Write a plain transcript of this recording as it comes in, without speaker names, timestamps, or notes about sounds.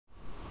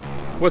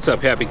What's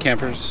up, happy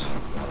campers?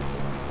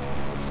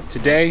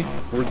 Today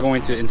we're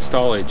going to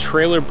install a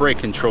trailer brake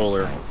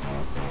controller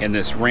in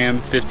this Ram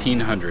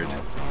 1500,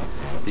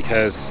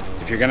 because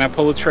if you're gonna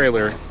pull a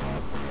trailer,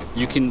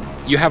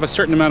 you have a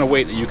certain amount of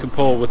weight that you can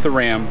pull with the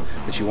Ram,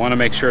 but you want to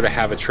make sure to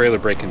have a trailer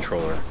brake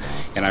controller.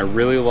 And I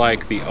really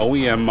like the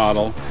OEM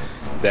model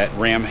that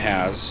Ram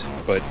has,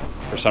 but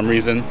for some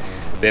reason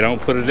they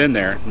don't put it in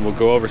there, and we'll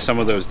go over some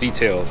of those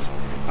details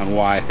on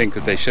why I think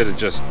that they should have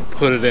just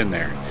put it in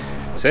there.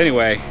 So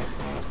anyway,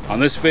 on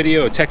this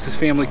video of Texas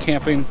Family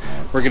Camping,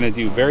 we're going to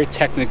do a very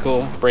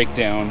technical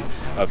breakdown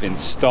of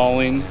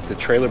installing the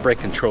trailer brake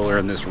controller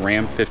in this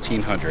Ram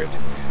 1500.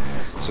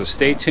 So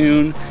stay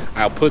tuned.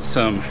 I'll put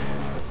some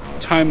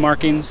time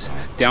markings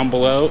down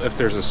below if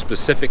there's a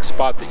specific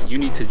spot that you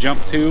need to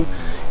jump to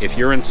if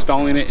you're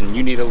installing it and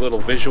you need a little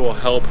visual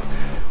help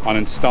on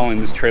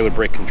installing this trailer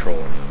brake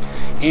controller.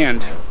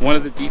 And one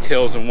of the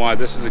details and why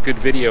this is a good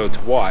video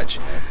to watch,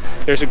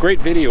 there's a great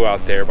video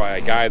out there by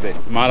a guy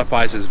that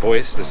modifies his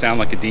voice to sound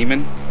like a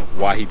demon.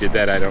 Why he did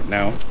that, I don't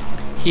know.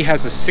 He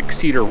has a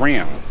 6-seater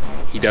Ram.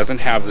 He doesn't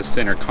have the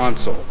center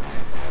console.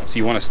 So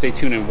you want to stay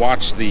tuned and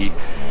watch the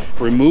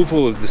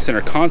removal of the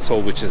center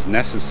console, which is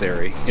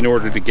necessary in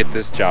order to get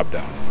this job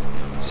done.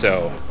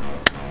 So,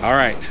 all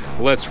right,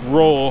 let's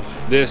roll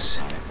this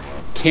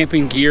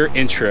camping gear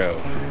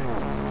intro.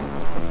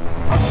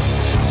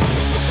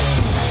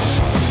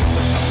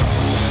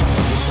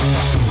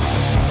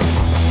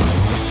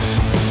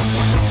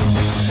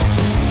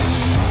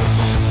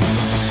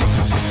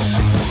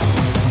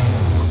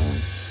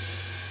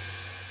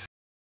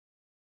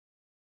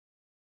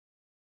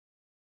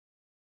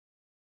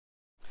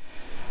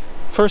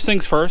 First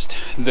things first,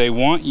 they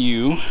want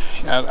you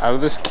out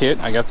of this kit.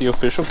 I got the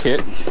official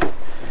kit.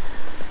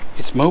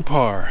 It's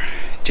Mopar,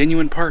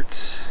 genuine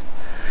parts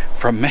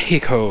from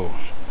Mexico.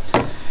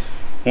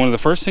 One of the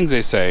first things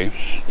they say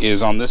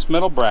is on this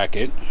metal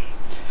bracket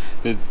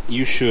that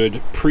you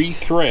should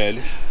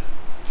pre-thread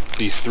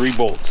these 3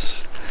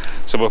 bolts.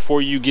 So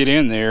before you get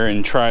in there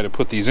and try to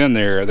put these in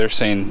there, they're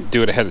saying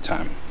do it ahead of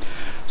time.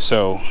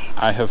 So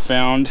I have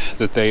found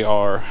that they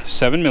are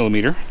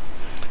 7mm.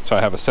 So I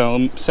have a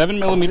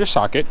 7mm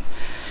socket,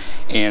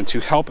 and to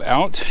help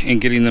out in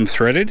getting them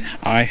threaded,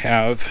 I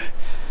have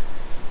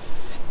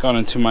gone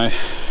into my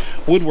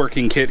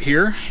woodworking kit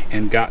here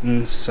and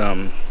gotten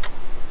some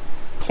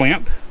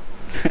clamp.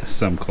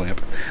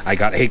 I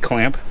got a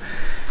clamp,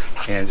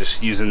 and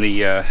just using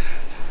the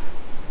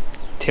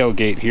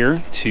tailgate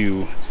here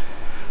to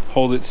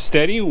hold it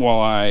steady while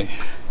I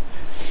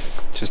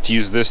just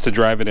use this to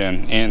drive it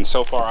in. And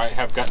so far I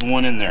have gotten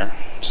one in there.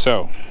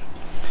 So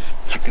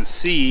you can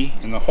see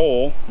in the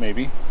hole,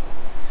 maybe,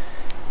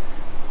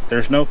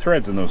 there's no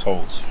threads in those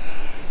holes.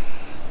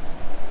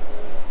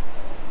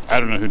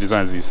 I don't know who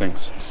designs these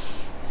things.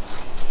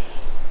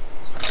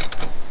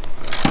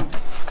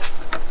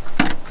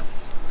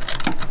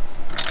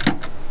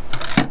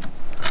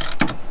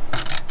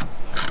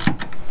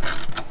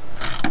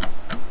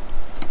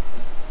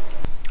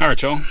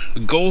 Alright, y'all, the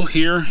goal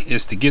here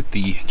is to get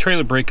the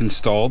trailer brake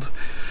installed.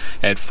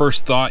 At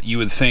first thought, you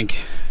would think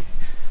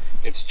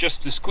it's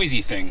just the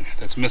squeezy thing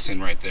that's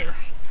missing right there.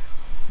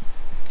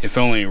 If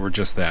only it were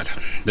just that.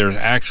 There's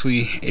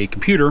actually a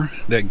computer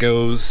that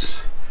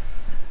goes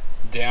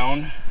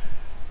down.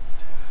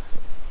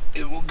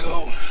 It will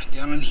go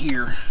down in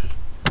here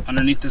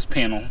underneath this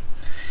panel.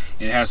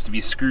 It has to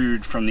be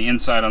screwed from the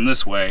inside on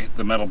this way,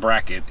 the metal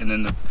bracket, and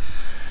then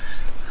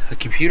the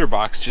computer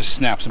box just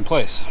snaps in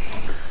place.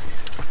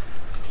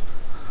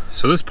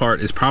 So this part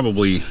is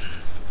probably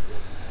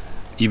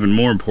even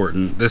more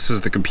important. This is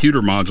the computer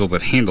module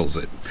that handles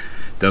it.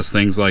 Does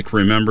things like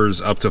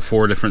remembers up to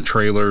 4 different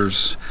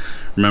trailers,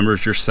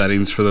 remembers your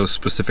settings for those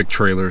specific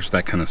trailers,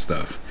 that kind of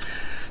stuff.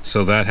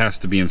 So that has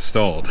to be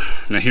installed.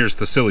 Now here's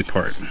the silly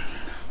part.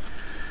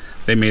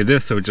 They made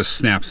this so it just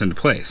snaps into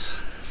place.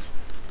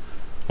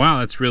 Wow,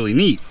 that's really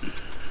neat.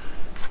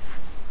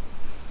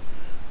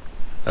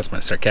 That's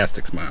my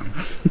sarcastic smile.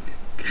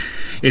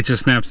 It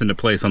just snaps into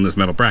place on this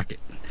metal bracket.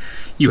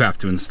 You have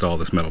to install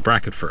this metal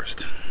bracket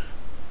first.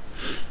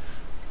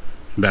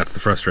 That's the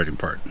frustrating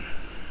part.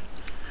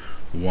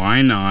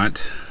 Why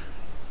not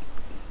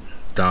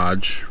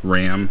Dodge,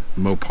 Ram,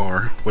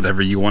 Mopar,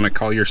 whatever you want to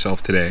call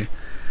yourself today?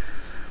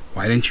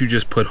 Why didn't you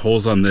just put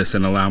holes on this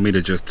and allow me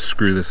to just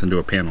screw this into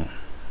a panel?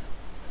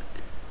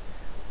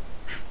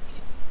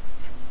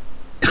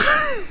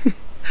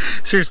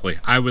 Seriously,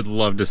 I would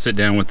love to sit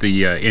down with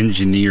the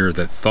engineer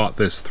that thought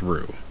this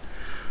through.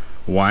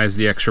 Why is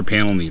the extra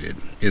panel needed?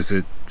 Is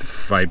it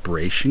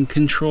vibration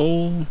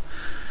control?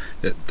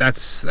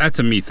 That's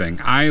a me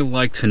thing. I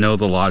like to know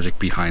the logic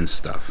behind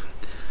stuff.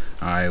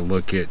 I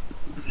look at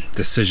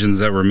decisions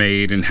that were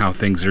made and how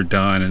things are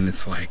done, and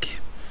it's like,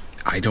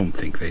 I don't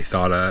think they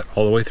thought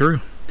all the way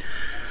through.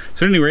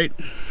 So at any rate,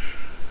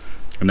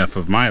 enough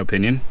of my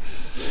opinion,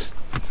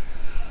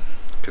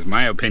 because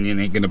my opinion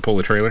ain't gonna pull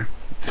a trailer.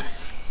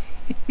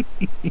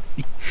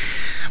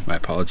 My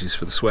apologies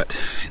for the sweat.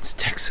 It's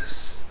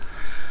Texas.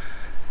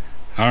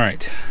 All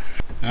right,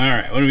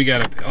 what do we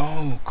got up?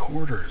 Oh,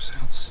 quarters,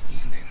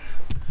 outstanding.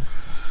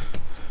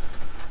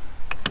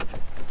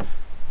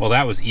 Well,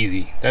 that was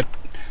easy.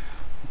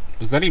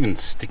 Was that even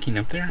sticking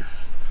up there?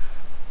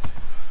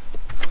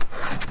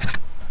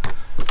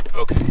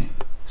 Okay.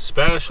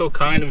 Special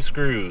kind of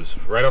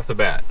screws right off the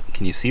bat.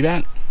 Can you see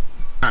that?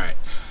 Alright.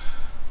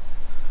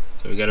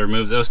 So we got to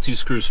remove those 2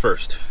 screws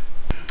first.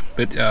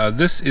 But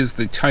this is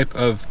the type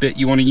of bit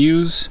you want to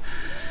use.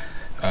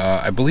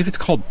 I believe it's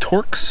called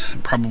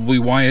torx, probably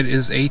why it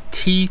is a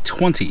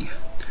T20.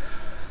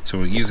 So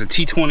we'll use a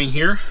T20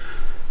 here.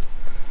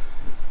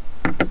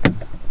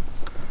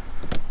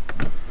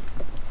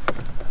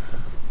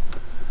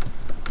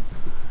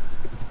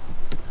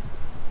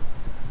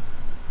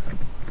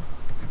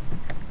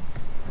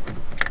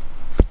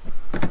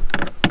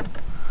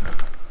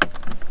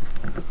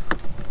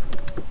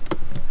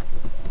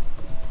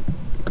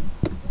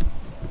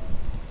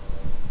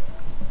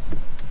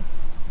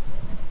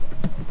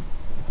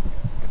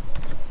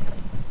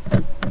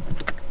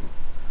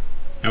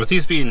 Now, with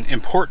these being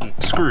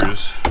important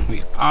screws,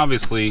 we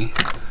obviously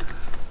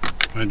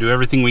want to do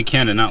everything we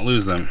can to not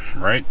lose them,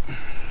 right?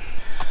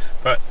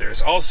 But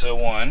there's also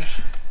one,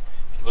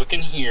 if you look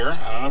in here,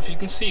 I don't know if you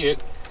can see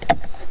it,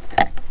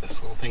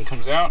 this little thing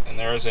comes out, and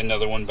there is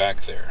another one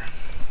back there.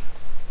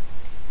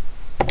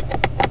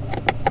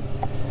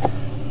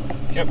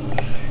 Yep, there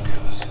it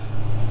goes.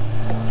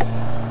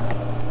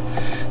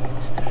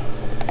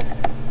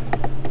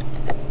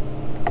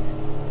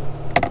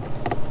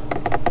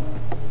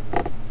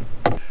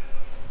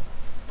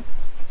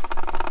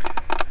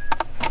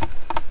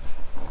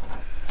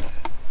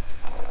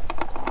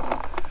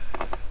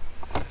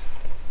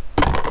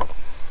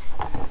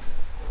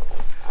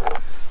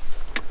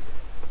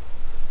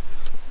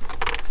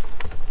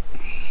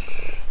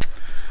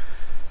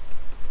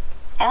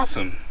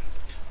 Awesome.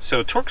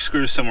 So torque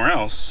screws somewhere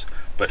else,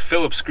 but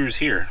Phillips screws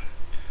here.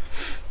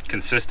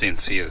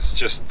 Consistency is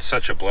just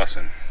such a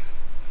blessing.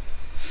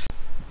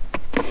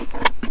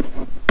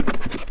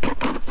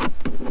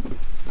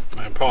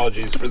 My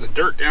apologies for the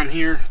dirt down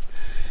here.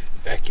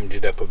 Vacuumed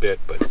it up a bit,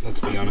 but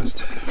let's be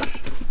honest.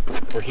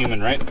 We're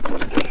human, right?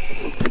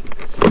 Okay.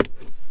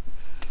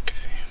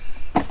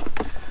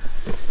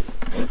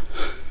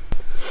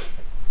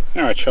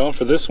 Alright, y'all,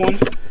 for this one,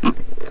 I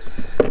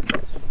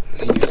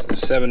use the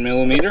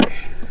 7mm.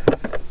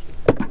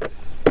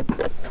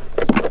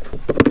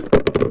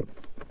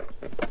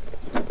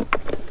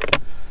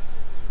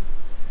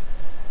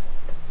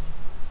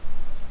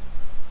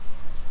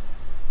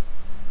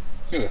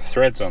 Look at the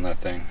threads on that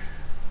thing.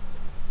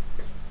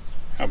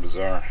 How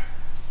bizarre.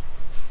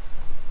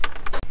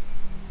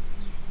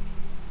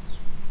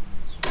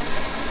 Go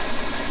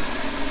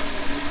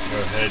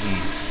ahead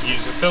and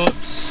use the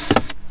Phillips.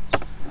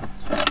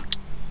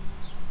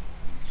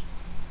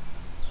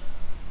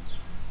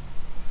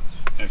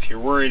 If you're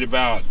worried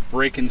about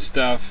breaking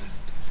stuff,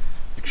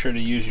 make sure to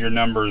use your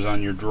numbers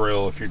on your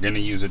drill if you're going to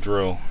use a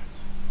drill.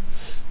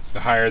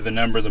 The higher the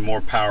number, the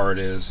more power it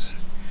is.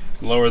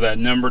 Lower that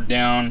number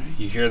down,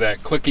 you hear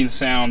that clicking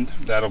sound,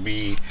 that'll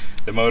be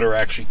the motor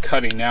actually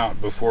cutting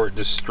out before it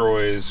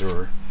destroys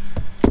or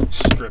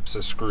strips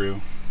a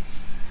screw.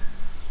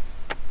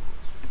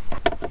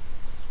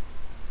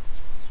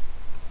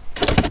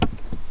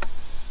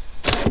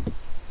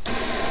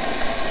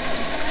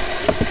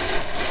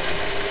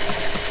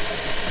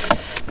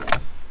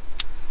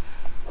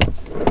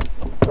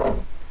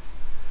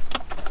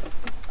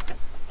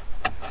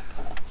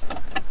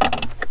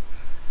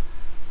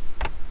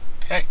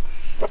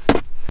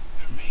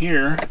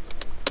 Here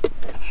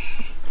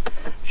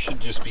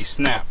should just be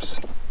snaps.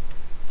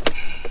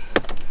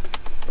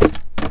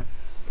 That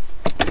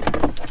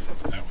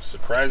was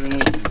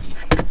surprisingly easy.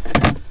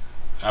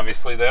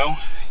 Obviously though,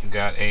 you've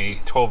got a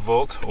 12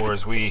 volt, or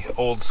as we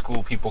old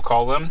school people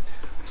call them,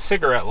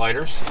 cigarette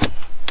lighters.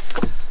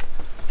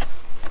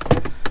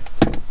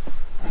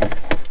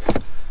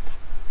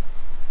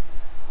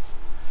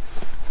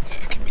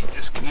 That can be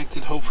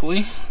disconnected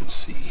hopefully. Let's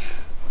see.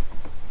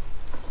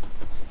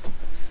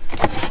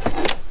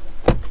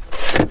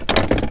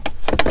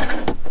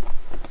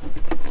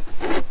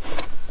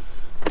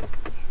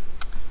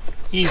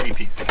 Easy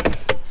peasy.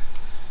 Put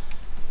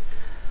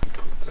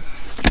the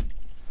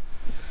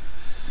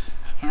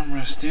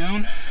armrest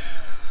down.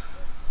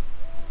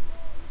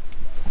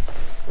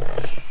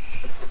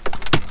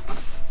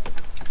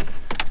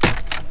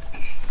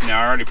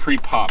 Now I already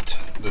pre-popped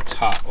the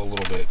top a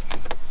little bit.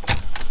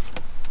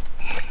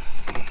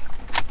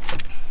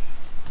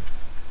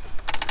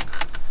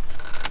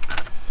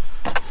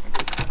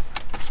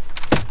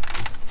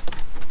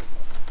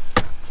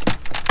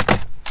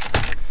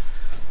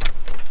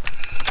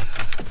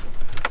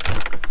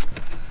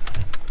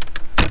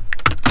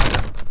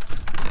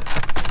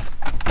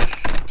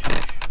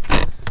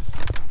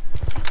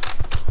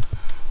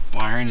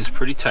 Is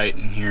pretty tight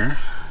in here.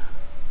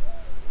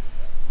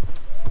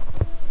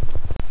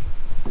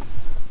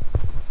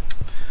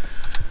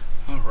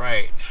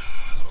 Alright,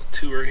 a little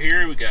tour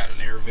here. We got an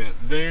air vent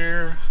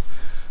there.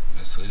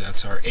 Obviously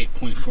that's our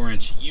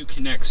 8.4-inch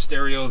U-Connect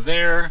stereo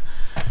there.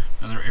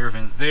 Another air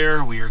vent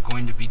there. We are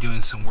going to be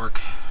doing some work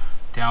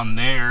down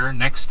there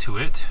next to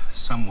it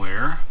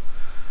somewhere.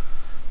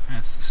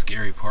 That's the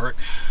scary part.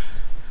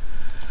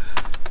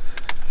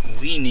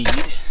 We need,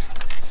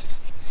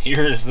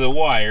 here's the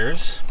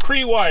wires,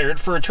 pre-wired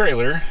for a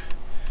trailer.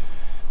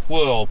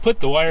 We'll put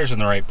the wires in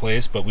the right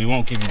place, but we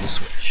won't give you the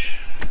switch.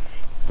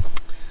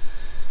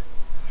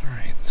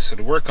 Alright, so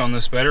to work on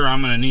this better,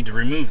 I'm going to need to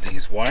remove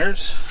these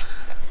wires.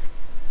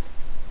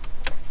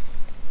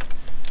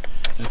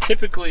 And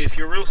typically, if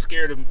you're real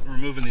scared of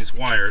removing these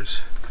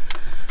wires,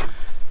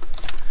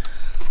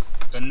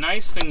 the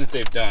nice thing that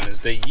they've done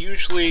is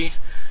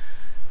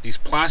these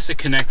plastic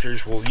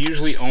connectors will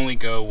usually only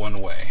go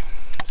one way.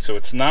 So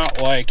it's not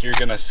like you're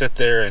gonna sit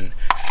there and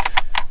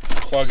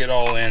plug it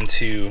all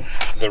into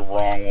the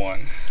wrong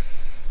one.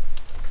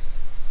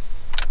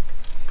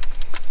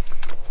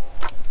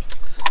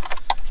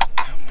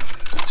 That one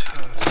is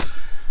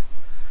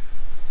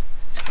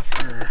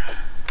tougher.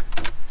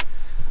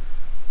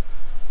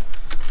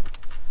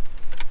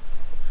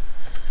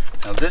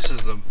 Now this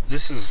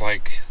is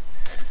like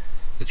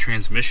the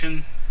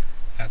transmission.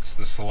 That's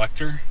the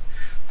selector.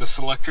 The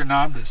selector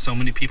knob that so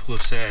many people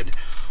have said,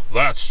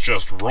 that's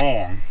just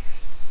wrong.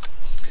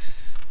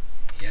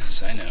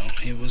 Yes, I know.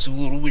 It was a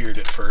little weird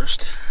at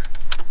first.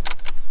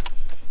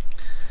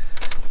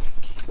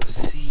 Can't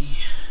see.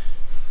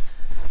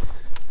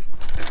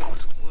 That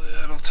one's a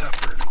little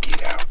tougher to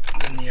get out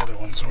than the other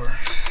ones were.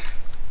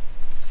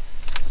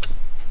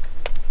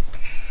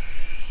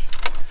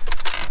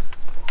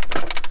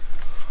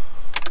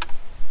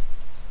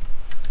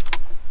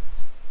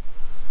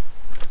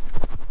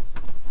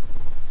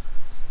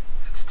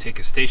 Take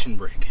a station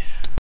brake.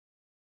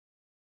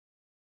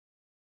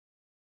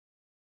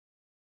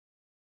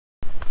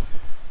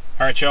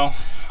 Alright y'all,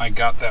 I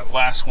got that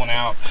last one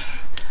out.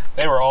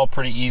 They were all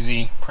pretty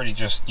easy, pretty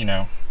just, you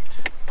know,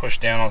 push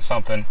down on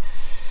something.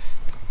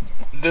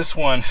 This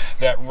one,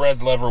 that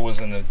red lever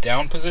was in the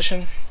down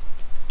position.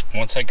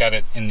 Once I got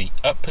it in the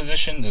up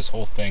position, this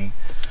whole thing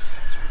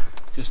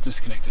just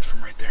disconnected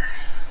from right there.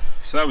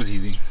 So that was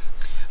easy.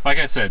 Like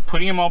I said,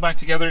 putting them all back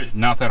together,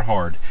 not that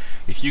hard.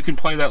 If you can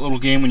play that little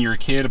game when you're a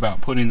kid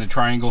about putting the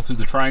triangle through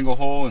the triangle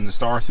hole and the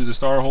star through the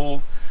star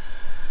hole,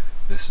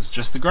 this is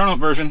just the grown-up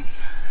version.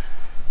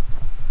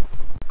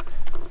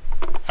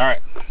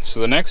 Alright, so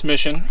the next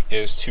mission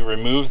is to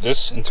remove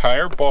this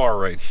entire bar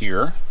right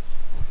here,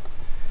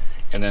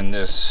 and then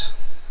this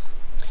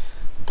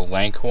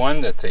blank one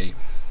that they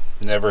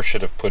never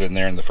should have put in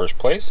there in the first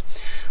place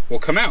will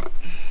come out.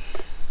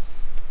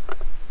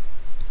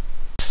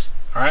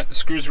 Alright, the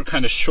screws were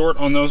kind of short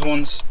on those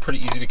ones, pretty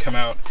easy to come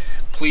out.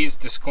 Please,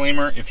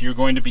 disclaimer, if you're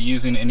going to be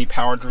using any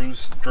power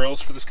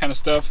drills for this kind of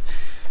stuff,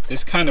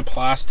 this kind of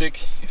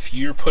plastic, if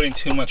you're putting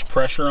too much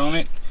pressure on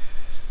it,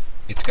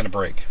 it's going to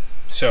break.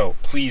 So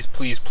please,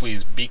 please,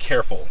 please be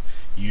careful.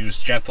 Use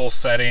gentle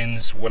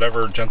settings,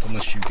 whatever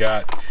gentleness you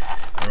got.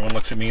 Everyone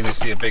looks at me, they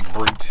see a big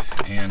brute,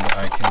 and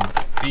I can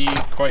be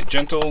quite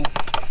gentle.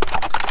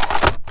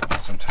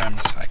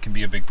 Sometimes I can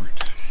be a big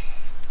brute.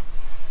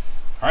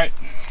 Alright.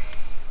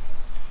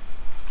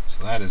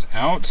 So that is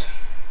out.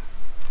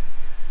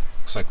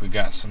 Looks like we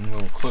got some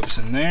little clips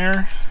in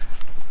there.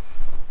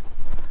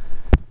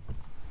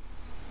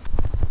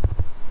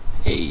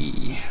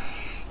 Hey,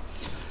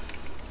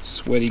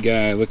 sweaty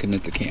guy looking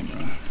at the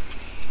camera.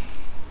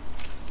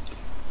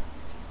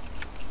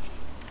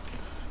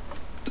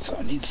 So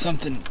I need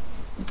something,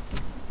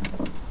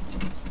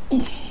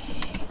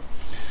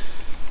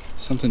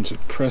 something to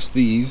press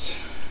these.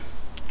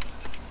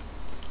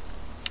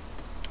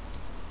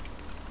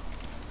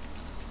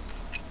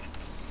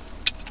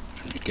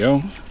 There we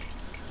go.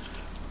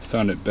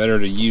 Found it better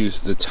to use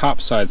the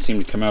top side,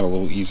 seemed to come out a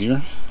little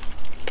easier.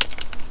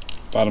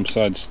 Bottom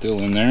side's still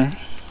in there.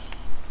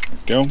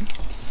 There we go.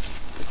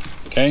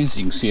 Okay, so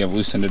you can see I've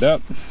loosened it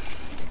up.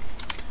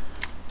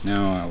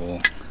 Now I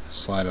will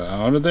slide it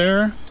out of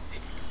there.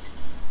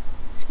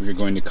 We're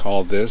going to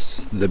call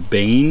this the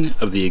bane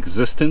of the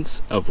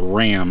existence of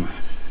RAM.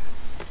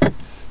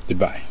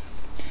 Goodbye.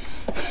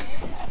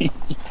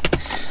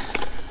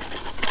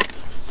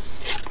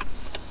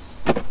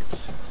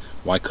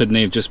 Why couldn't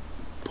they have just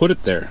put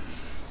it there?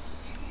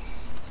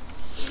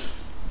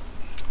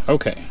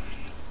 Okay.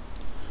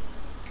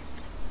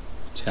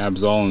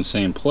 Tabs all in the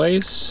same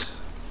place.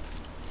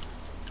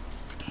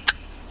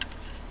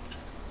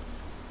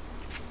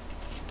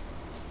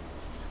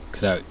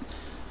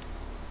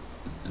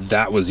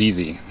 That was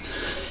easy.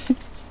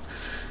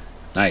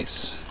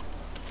 Nice.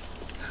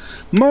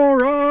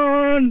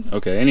 Moron!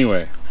 Okay,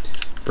 anyway.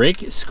 Brake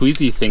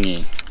squeezy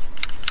thingy.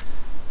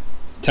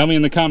 Tell me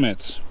in the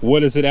comments,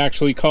 what is it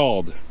actually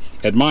called?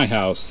 At my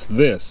house,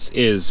 this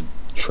is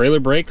trailer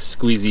brake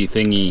squeezy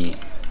thingy.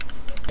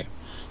 Okay.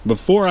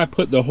 Before I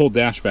put the whole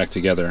dash back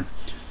together,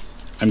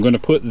 I'm going to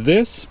put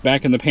this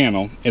back in the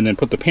panel and then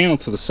put the panel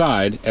to the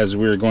side, as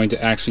we're going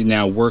to actually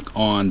now work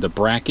on the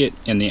bracket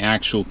and the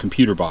actual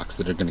computer box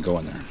that are going to go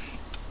in there.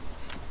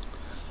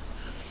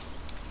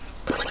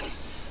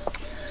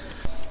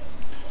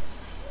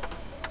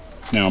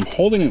 Now I'm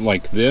holding it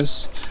like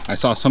this. I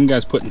saw some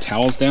guys putting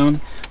towels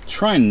down.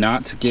 Trying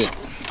not to get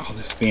all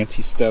this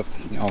fancy stuff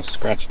all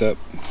scratched up.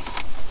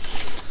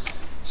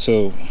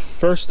 So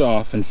first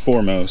off and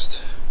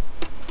foremost,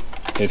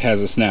 it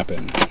has a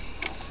snap-in.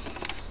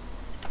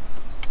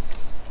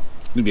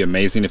 It'd be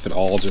amazing if it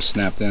all just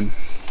snapped in.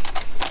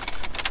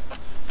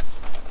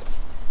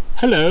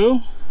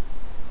 Hello,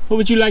 what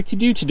would you like to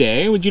do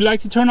today? Would you like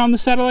to turn on the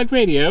satellite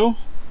radio?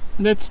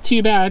 That's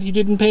too bad, you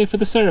didn't pay for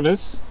the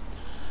service.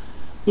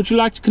 Would you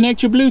like to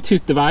connect your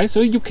Bluetooth device?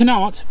 Oh, you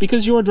cannot,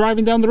 because you are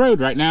driving down the road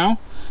right now,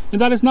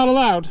 and that is not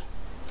allowed.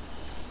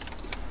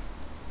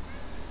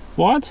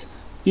 What?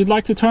 You'd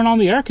like to turn on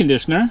the air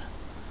conditioner?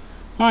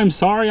 I'm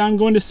sorry, I'm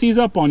going to seize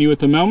up on you at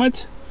the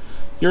moment.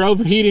 You're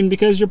overheating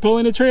because you're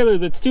pulling a trailer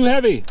that's too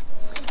heavy.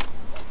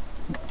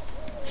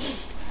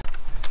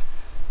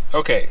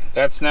 Okay,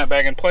 that's snapped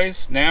back in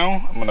place.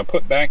 Now I'm going to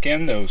put back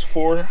in those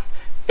 4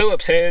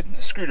 Phillips head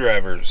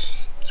screwdrivers.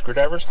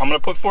 Screwdrivers? I'm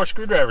going to put 4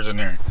 screwdrivers in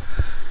there.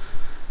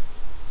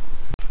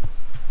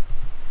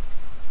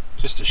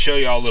 Just to show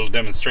you all a little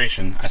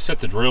demonstration, I set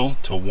the drill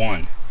to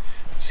 1.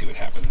 Let's see what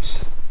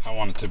happens. I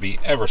want it to be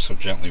ever so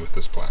gently with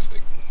this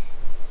plastic.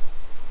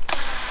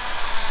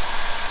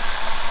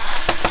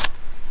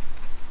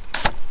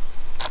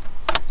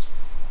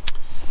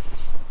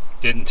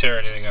 Didn't tear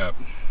anything up.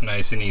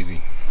 Nice and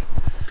easy.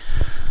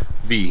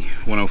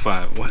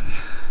 V105. What?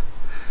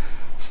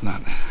 It's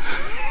not.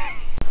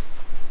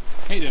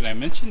 Hey, did I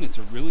mention it's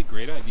a really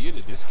great idea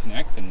to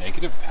disconnect the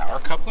negative power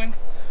coupling?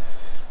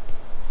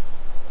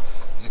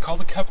 Is it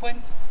called a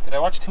coupling? Did I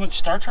watch too much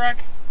Star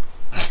Trek?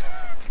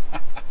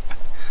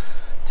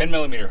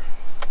 10mm.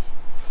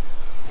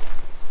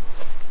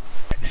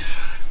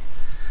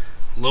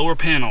 Lower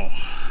panel.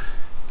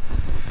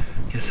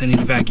 Yes, I need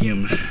a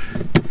vacuum.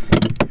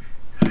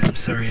 I'm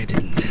sorry I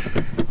didn't.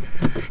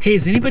 Hey,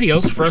 is anybody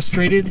else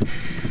frustrated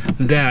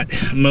that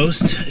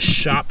most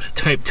shop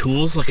type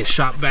tools, like a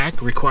shop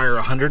vac, require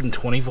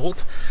 120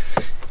 volt?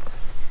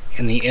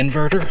 And the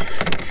inverter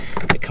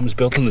that comes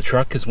built in the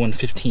truck is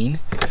 115.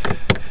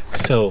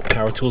 So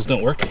power tools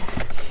don't work?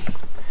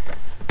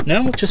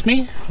 No, just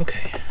me?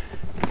 Okay.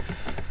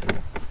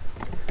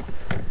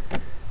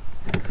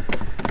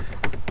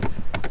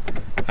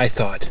 I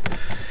thought,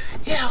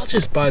 yeah, I'll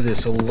just buy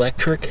this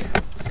electric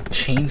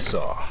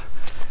chainsaw.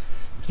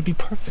 It'd be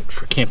perfect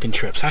for camping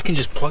trips. I can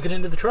just plug it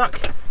into the truck.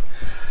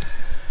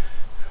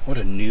 What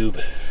a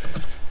noob.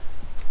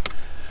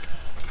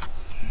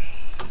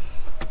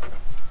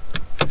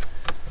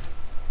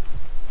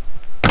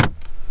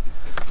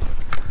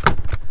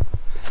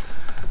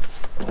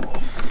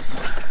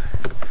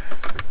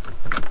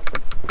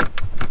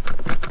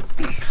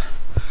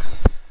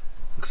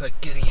 Looks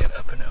like getting it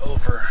up and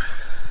over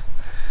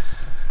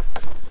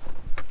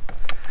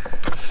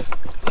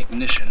the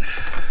ignition.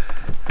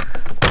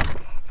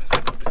 That's a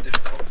little bit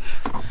difficult.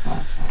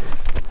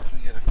 We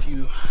got a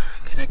few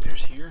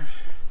connectors here.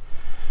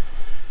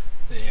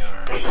 They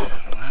are, well,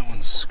 that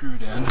one's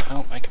screwed in.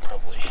 Oh, I could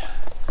probably.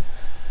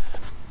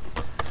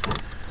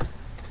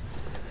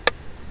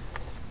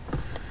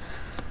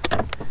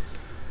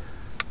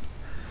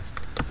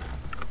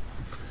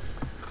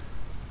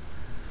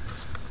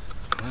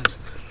 That's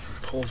the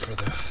pull for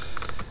the.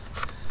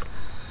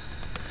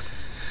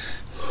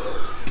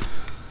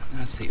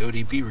 That's the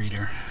ODB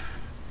reader.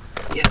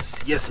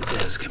 Yes, yes, it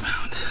does come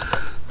out.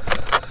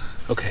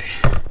 Okay.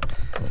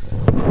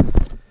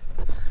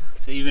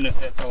 So even if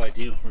that's all I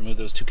do, remove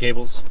those 2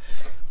 cables,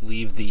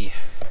 leave the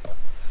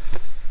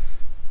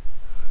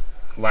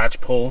latch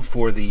pull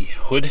for the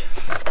hood.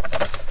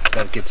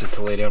 That gets it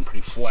to lay down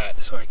pretty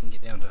flat so I can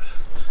get down to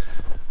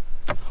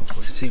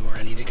hopefully see where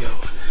I need to go.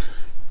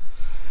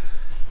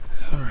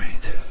 All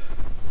right.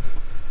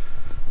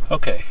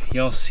 Okay,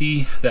 y'all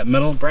see that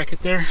metal bracket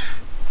there?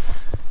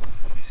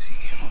 Let me see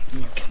what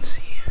you can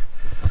see.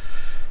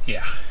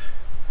 Yeah.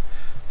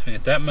 So I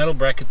got that metal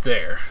bracket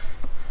there.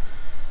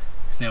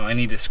 Now I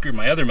need to screw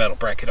my other metal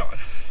bracket on.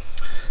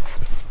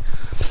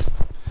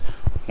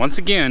 Once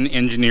again,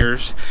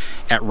 engineers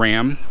at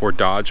Ram or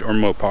Dodge or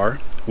Mopar,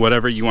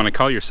 whatever you want to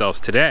call yourselves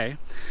today,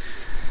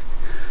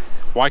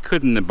 why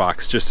couldn't the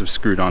box just have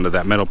screwed onto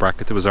that metal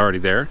bracket that was already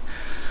there?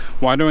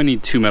 Why do I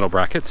need 2 metal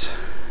brackets?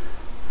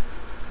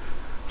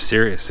 I'm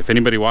serious. If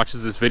anybody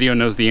watches this video and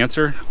knows the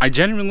answer, I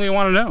genuinely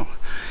want to know.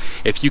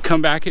 If you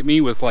come back at me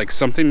with like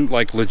something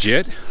like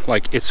legit,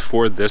 like it's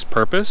for this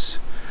purpose,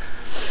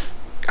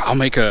 I'll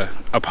make a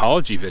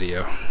apology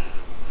video.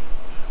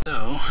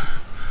 So,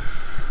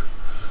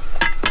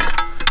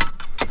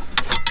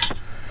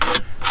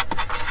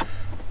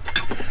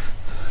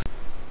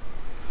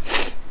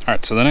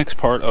 alright, so the next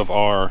part of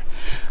our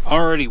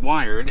already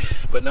wired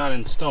but not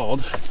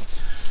installed,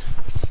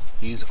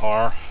 these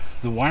are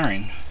the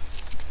wiring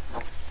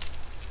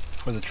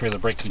for the trailer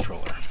brake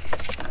controller.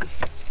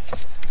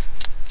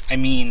 I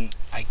mean,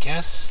 I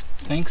guess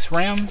thanks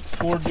Ram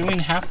for doing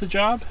half the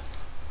job.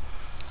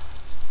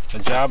 A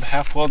job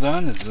half well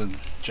done is a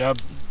job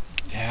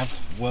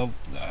half well,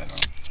 I don't know.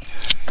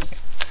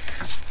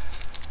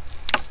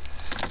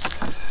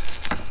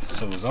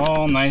 So it was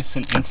all nice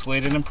and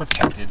insulated and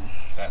protected.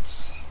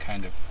 That's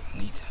kind of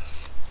neat.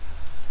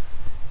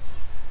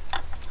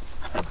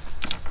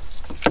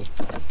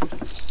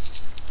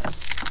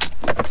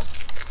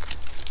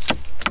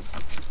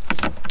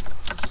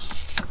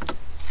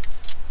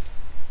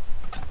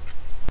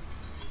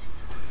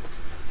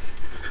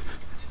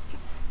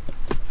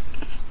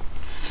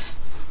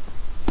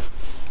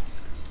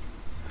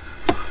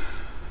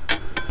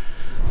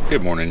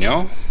 Good morning,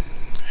 y'all.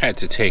 Had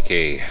to take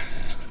a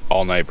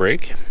all-night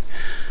break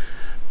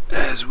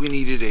as we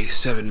needed a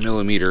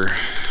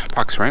 7mm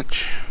box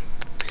wrench.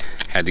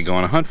 Had to go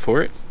on a hunt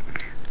for it.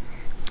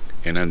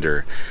 And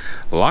under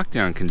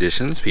lockdown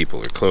conditions,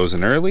 people are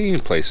closing early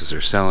and places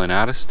are selling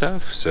out of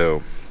stuff,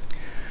 so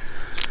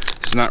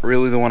it's not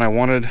really the one I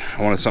wanted.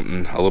 I wanted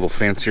something a little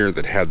fancier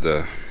that had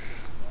the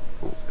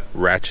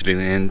ratcheting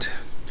end,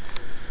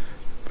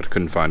 but I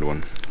couldn't find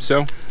one.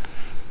 So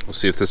we'll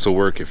see if this will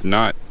work. If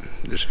not,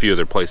 there's a few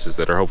other places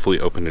that are hopefully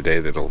open today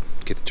that'll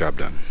get the job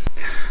done.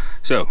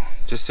 So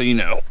just so you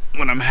know,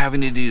 what I'm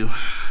having to do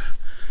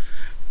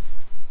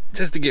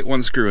just to get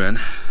one screw in,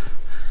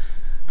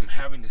 I'm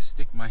having to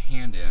stick my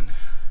hand in.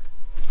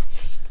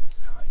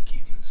 Oh, you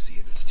can't even see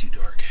it, it's too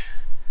dark.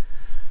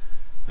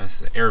 That's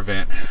the air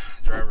vent,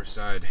 driver's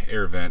side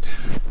air vent.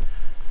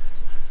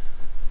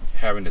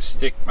 Having to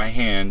stick my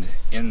hand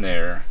in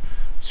there,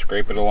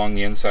 scrape it along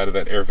the inside of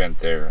that air vent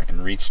there,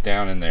 and reach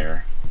down in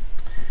there.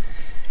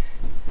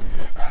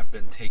 I've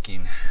been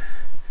taking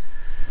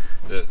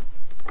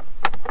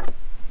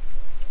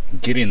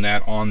getting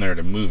that on there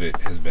to move it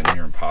has been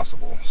near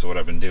impossible. So what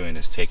I've been doing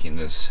is taking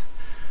this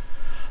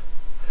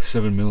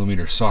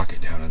 7mm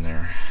socket down in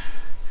there,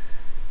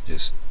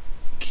 just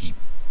keep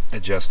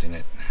adjusting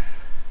it.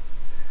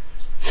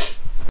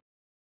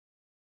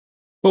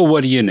 Well,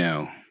 what do you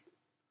know?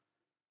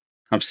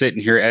 I'm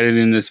sitting here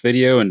editing this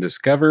video and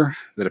discover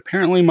that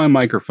apparently my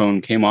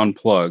microphone came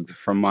unplugged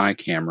from my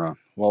camera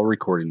while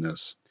recording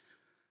this.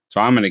 So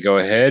I'm going to go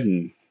ahead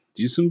and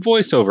do some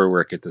voiceover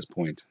work at this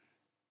point.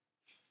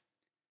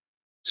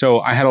 So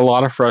I had a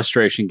lot of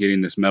frustration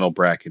getting this metal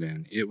bracket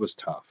in. It was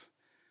tough.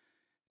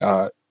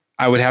 I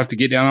would have to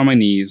get down on my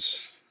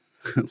knees,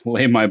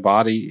 lay my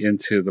body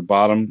into the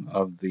bottom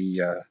of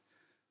the,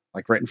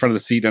 like right in front of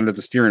the seat under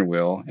the steering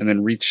wheel, and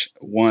then reach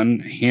one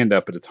hand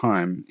up at a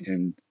time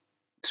and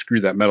screw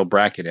that metal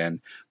bracket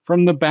in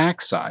from the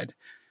back side.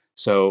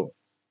 So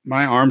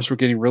my arms were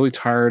getting really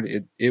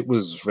tired. It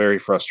was very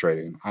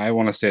frustrating. I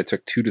want to say it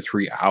took 2 to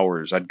 3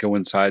 hours. I'd go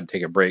inside,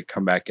 take a break,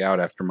 come back out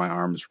after my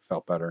arms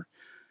felt better,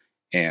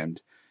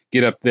 and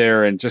get up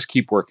there and just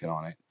keep working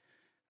on it.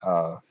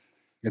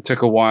 It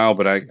took a while,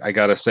 but I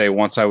gotta say,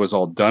 once I was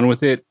all done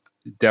with it,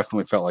 it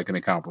definitely felt like an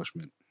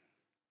accomplishment.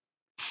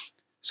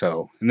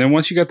 So, and then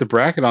once you got the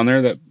bracket on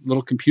there, that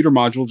little computer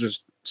module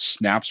just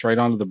snaps right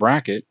onto the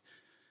bracket.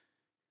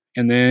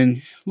 And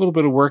then a little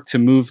bit of work to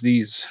move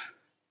these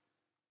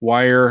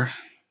wire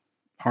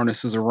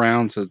harnesses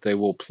around so that they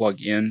will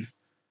plug in.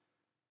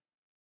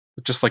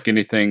 But just like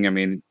anything, I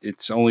mean,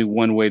 it's only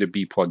one way to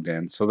be plugged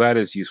in. So that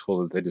is useful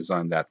that they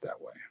designed that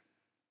way.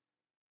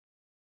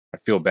 I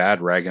feel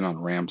bad ragging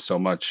on RAM so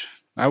much.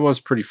 I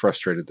was pretty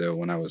frustrated though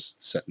when I was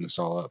setting this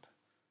all up.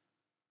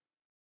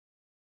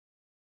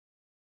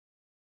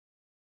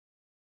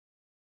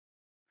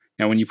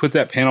 Now when you put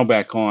that panel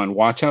back on,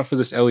 watch out for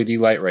this LED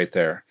light right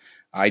there.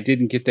 I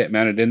didn't get that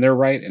mounted in there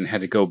right and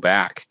had to go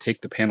back,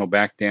 take the panel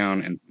back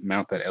down and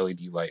mount that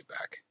LED light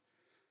back.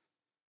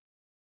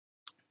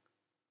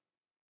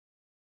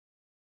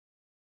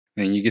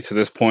 And you get to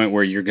this point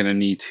where you're going to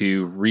need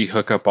to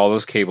rehook up all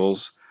those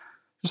cables.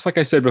 Just like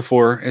I said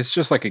before, it's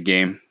just like a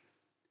game.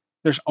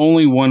 There's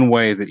only one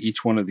way that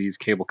each one of these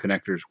cable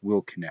connectors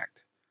will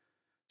connect.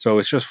 So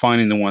it's just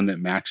finding the one that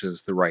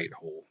matches the right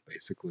hole,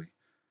 basically.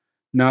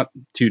 Not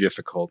too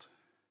difficult.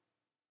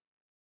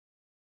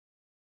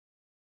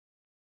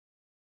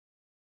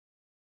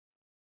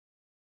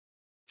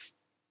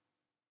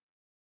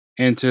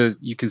 And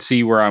you can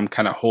see where I'm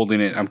kind of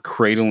holding it, I'm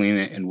cradling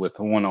it and with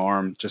one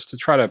arm just to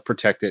try to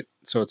protect it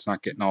so it's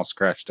not getting all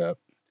scratched up.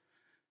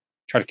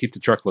 Try to keep the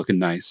truck looking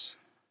nice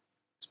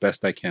as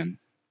best I can.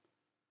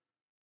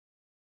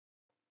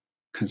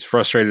 As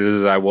frustrated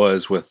as I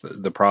was with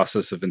the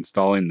process of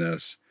installing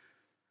this,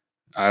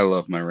 I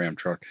love my Ram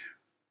truck.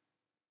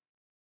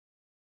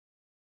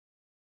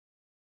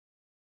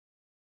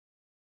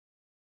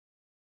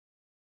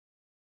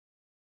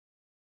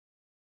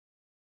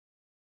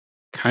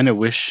 Kind of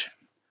wish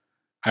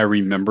I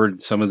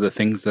remembered some of the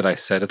things that I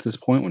said at this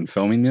point when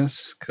filming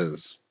this,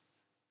 because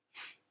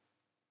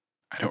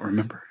I don't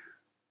remember.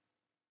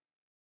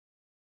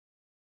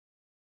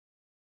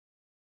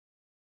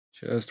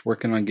 Just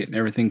working on getting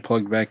everything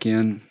plugged back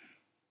in.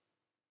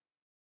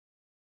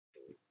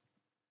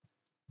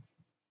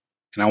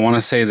 And I want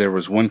to say there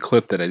was one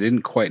clip that I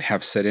didn't quite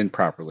have set in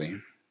properly.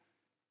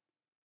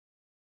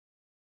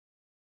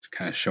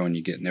 Kind of showing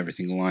you getting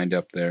everything lined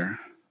up there.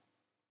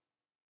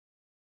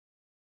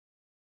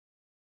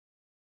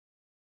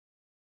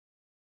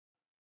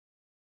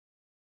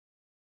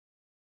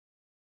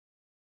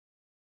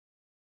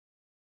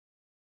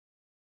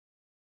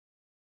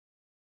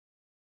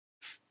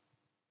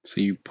 So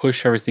you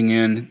push everything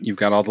in. You've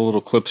got all the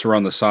little clips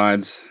around the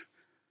sides.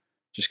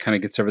 Just kind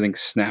of gets everything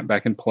snapped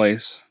back in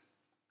place.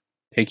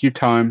 Take your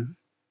time.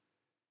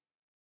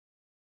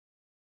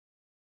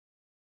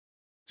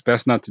 It's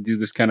best not to do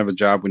this kind of a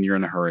job when you're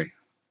in a hurry.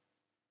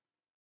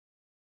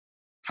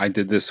 I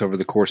did this over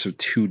the course of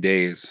 2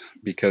 days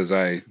because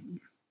I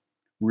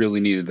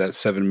really needed that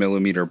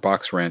 7mm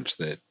box wrench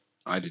that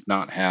I did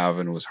not have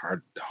and was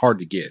hard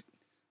to get.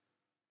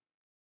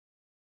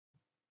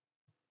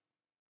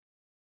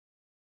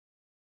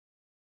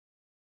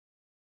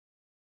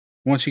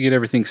 Once you get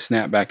everything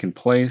snapped back in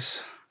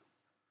place,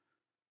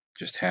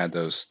 just had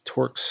those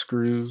torx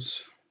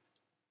screws.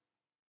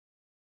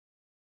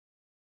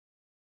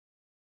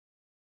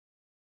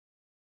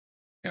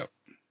 Yep.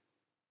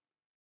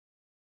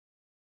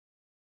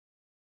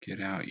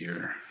 Get out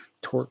your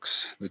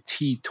torx. The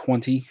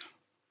T20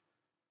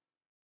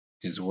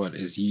 is what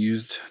is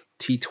used.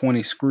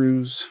 T20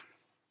 screws.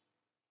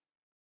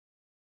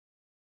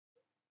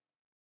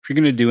 If you're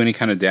going to do any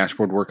kind of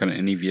dashboard work on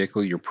any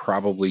vehicle, you're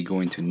probably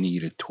going to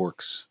need a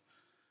torx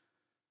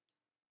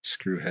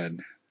screw head.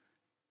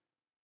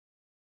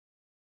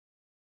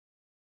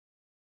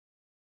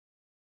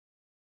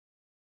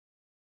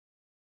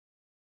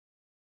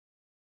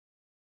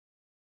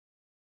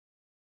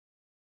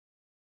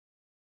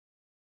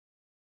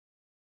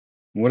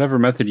 Whatever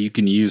method you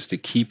can use to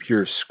keep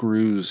your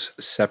screws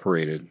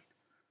separated,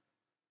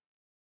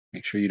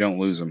 make sure you don't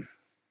lose them.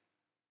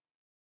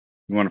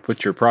 You want to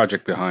put your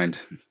project behind,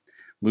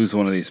 lose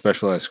one of these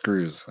specialized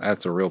screws.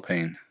 That's a real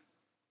pain.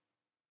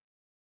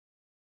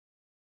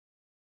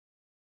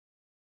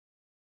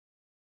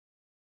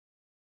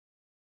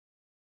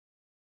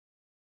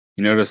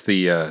 You notice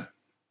the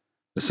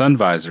sun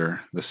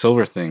visor, the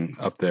silver thing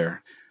up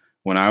there.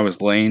 When I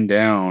was laying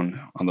down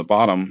on the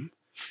bottom,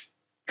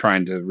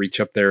 trying to reach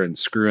up there and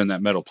screw in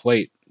that metal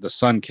plate, the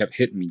sun kept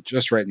hitting me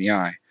just right in the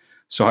eye.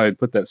 So I would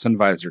put that sun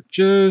visor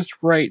just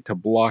right to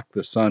block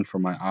the sun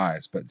from my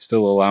eyes, but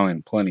still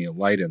allowing plenty of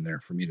light in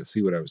there for me to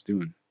see what I was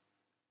doing.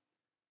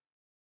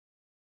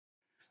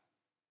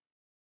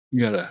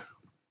 You gotta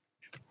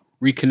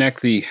reconnect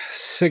the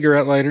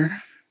cigarette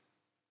lighter.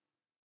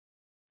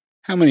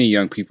 How many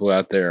young people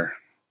out there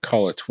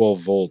call a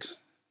 12-volt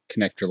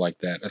connector like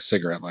that a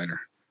cigarette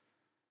lighter?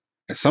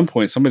 At some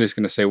point, somebody's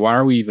going to say, why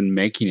are we even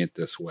making it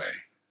this way?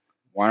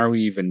 Why are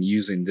we even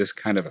using this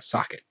kind of a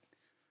socket?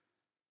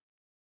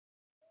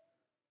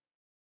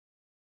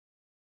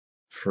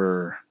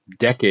 For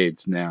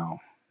decades now,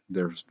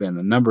 there's been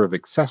a number of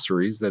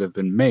accessories that have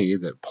been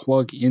made that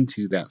plug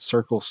into that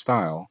circle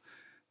style,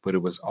 but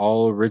it was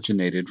all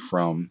originated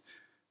from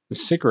the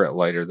cigarette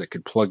lighter that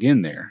could plug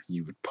in there.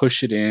 You would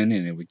push it in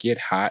and it would get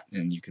hot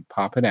and you could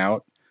pop it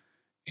out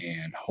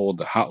and hold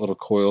the hot little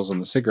coils on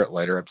the cigarette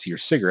lighter up to your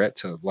cigarette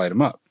to light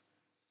them up.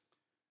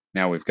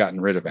 Now we've gotten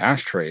rid of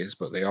ashtrays,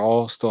 but they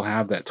all still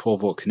have that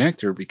 12-volt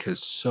connector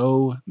because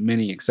so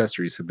many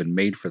accessories have been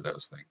made for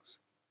those things.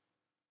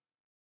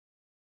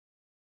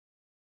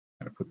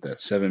 Gotta put that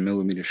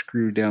 7mm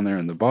screw down there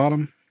in the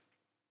bottom.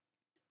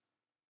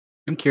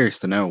 I'm curious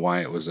to know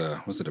why it was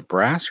it a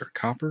brass or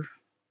copper?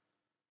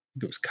 I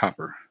think it was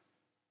copper.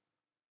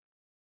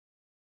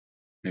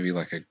 Maybe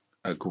like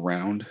a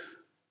ground.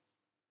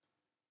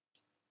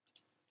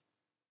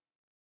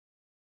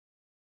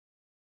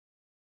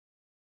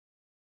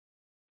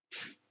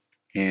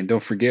 And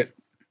don't forget,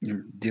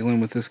 you're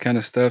dealing with this kind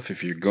of stuff.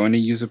 If you're going to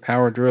use a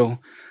power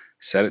drill,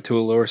 set it to a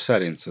lower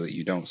setting so that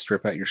you don't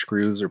strip out your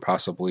screws or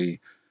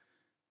possibly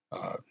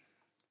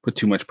put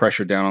too much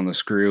pressure down on the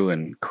screw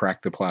and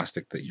crack the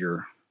plastic that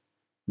you're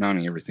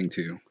mounting everything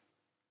to.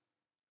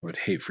 I would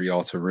hate for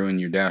y'all to ruin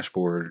your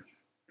dashboard,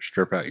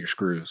 strip out your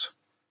screws.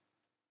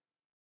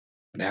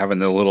 And having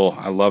the little,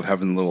 I love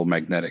having the little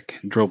magnetic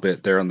drill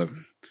bit there on the,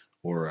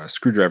 or a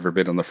screwdriver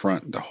bit on the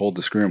front to hold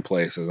the screw in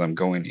place as I'm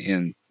going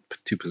in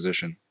to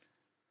position.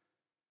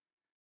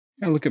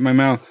 Yeah, look at my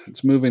mouth.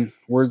 It's moving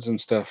words and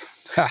stuff.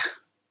 Ha!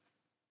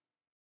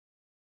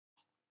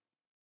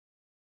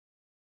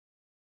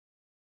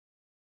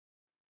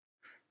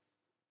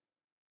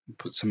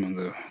 Put some of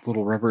the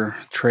little rubber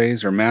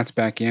trays or mats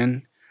back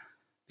in.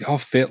 They all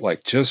fit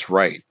like just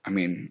right. I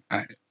mean,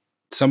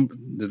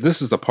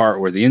 this is the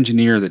part where the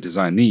engineer that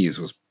designed these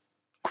was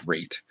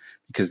great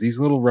because these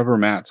little rubber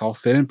mats all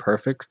fit in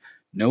perfect,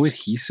 no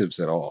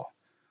adhesives at all.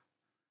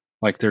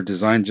 Like they're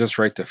designed just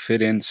right to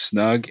fit in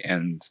snug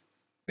and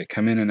they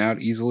come in and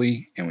out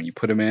easily. And when you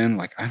put them in,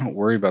 like I don't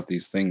worry about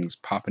these things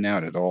popping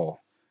out at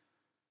all.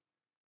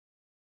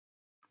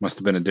 Must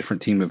have been a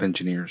different team of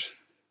engineers.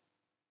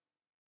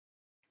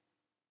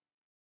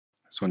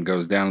 This one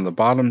goes down to the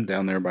bottom,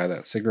 down there by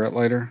that cigarette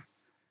lighter.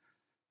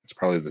 It's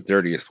probably the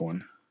dirtiest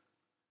one.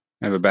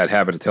 I have a bad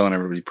habit of telling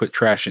everybody put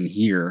trash in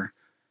here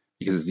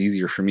because it's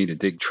easier for me to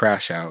dig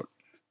trash out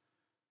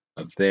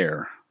of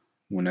there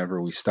whenever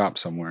we stop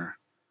somewhere.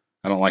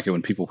 I don't like it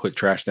when people put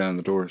trash down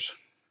the doors.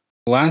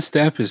 The last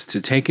step is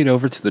to take it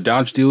over to the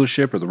Dodge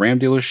dealership or the Ram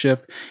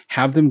dealership,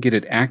 have them get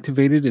it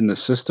activated in the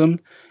system,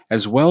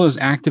 as well as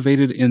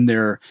activated in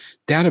their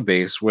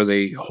database where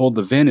they hold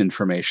the VIN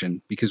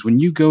information. Because when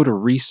you go to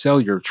resell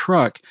your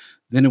truck,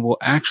 then it will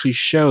actually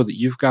show that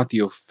you've got the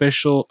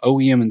official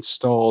OEM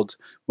installed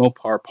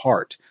Mopar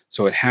part.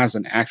 So it has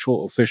an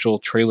actual official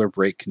trailer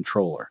brake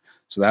controller.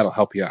 So that'll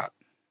help you out.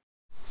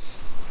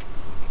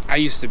 I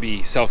used to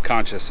be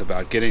self-conscious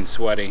about getting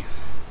sweaty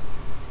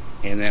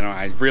And then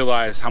I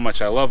realized how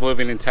much I love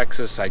living in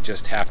Texas. I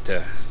just have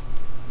to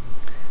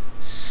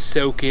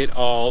soak it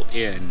all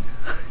in.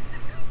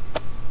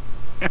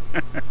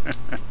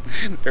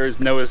 There's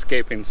no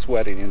escaping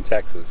sweating in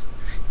Texas.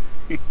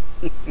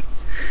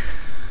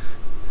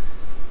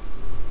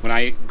 When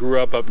I grew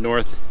up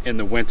north in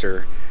the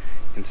winter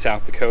in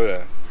South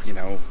Dakota, you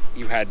know,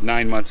 you had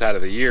 9 months out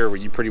of the year where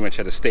you pretty much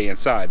had to stay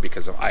inside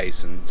because of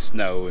ice and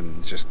snow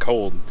and just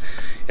cold.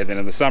 And then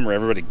in the summer,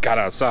 everybody got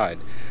outside.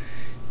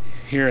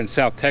 Here in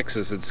South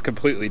Texas, it's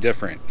completely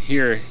different.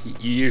 Here,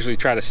 you usually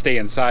try to stay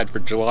inside for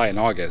July and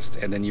August,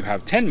 and then you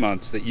have 10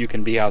 months that you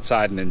can be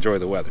outside and enjoy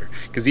the weather.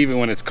 Because even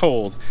when it's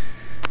cold,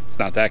 it's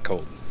not that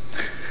cold.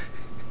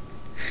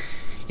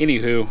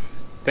 Anywho,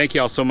 thank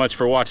you all so much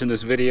for watching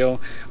this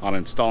video on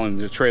installing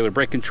the trailer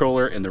brake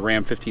controller in the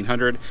Ram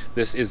 1500.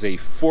 This is a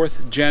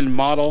 4th gen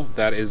model.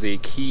 That is a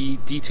key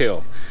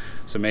detail.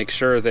 So make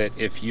sure that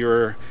if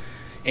you're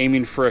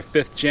aiming for a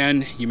 5th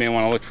gen, you may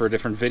want to look for a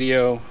different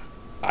video.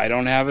 I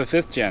don't have a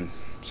 5th gen.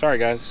 Sorry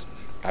guys,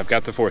 I've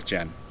got the 4th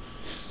gen.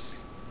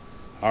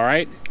 All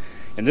right,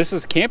 and this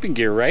is camping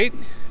gear, right?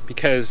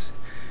 Because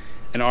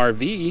an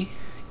RV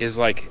is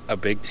like a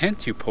big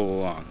tent you pull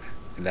along,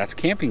 and that's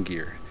camping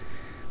gear.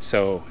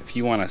 So if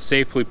you want to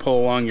safely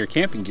pull along your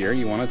camping gear,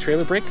 you want a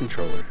trailer brake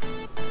controller.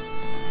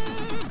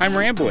 I'm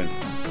rambling.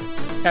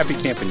 Happy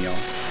camping, y'all.